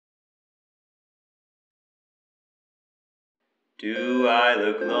Do I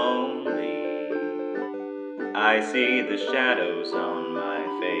look lonely? I see the shadows on my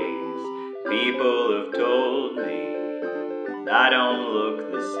face. People have told me I don't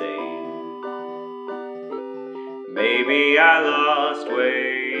look the same. Maybe I lost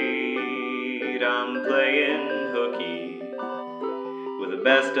weight. I'm playing hooky with the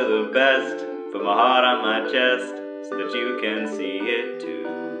best of the best. Put my heart on my chest so that you can see it too.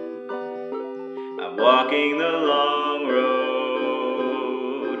 I'm walking the long road,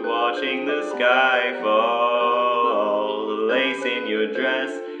 watching the sky fall. The lace in your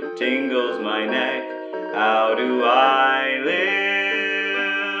dress tingles my neck. How do I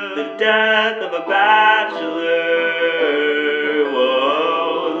live? The death of a bachelor.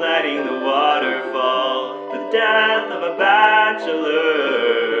 Whoa, letting the water fall. The death of a bachelor.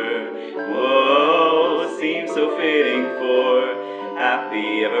 Whoa, seems so fitting for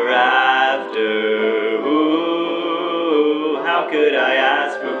happy ever after. Ooh, how could I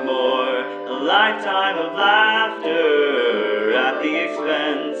ask for more? A lifetime of laughter at the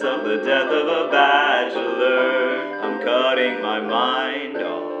expense of the death of a bachelor. I'm cutting my mind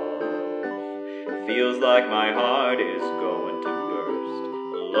off. Feels like my heart is going to burst.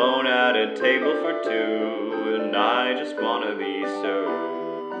 Alone at a table for two, and I just wanna be served.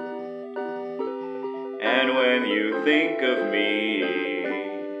 And when you think of me,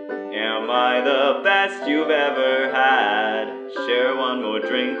 am I the best you've ever had? Share one more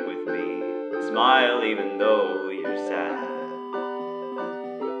drink with me. Smile even though you're sad.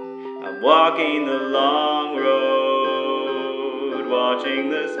 I'm walking the long road, watching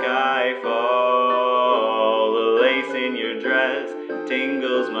the sky fall. The lace in your dress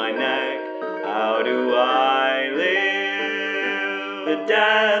tingles my neck. How do I live? The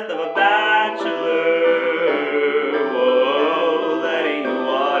death of a bachelor. Whoa, letting the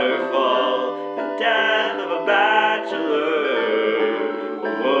water fall. The death of a bachelor.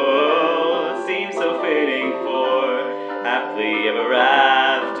 Whoa, seems so fitting for happily ever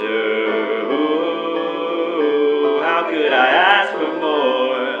after. Ooh, how could I ask for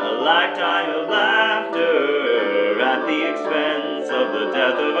more? A lifetime of laughter at the expense of the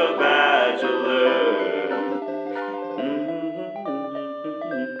death of a bachelor.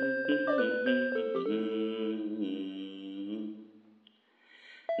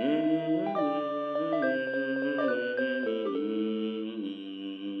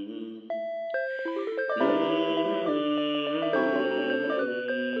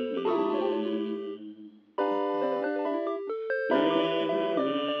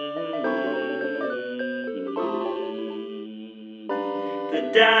 The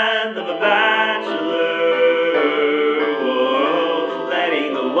death of a bachelor. Whoa,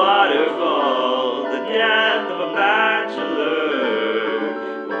 letting the water fall. The death of a bachelor.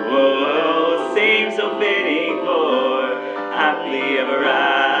 Whoa, seems so fitting for happily ever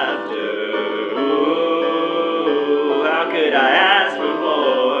after. Ooh, how could I ask for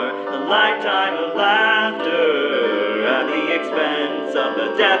more? A lifetime of laughter at the expense of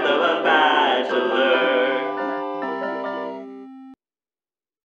the death of a bachelor.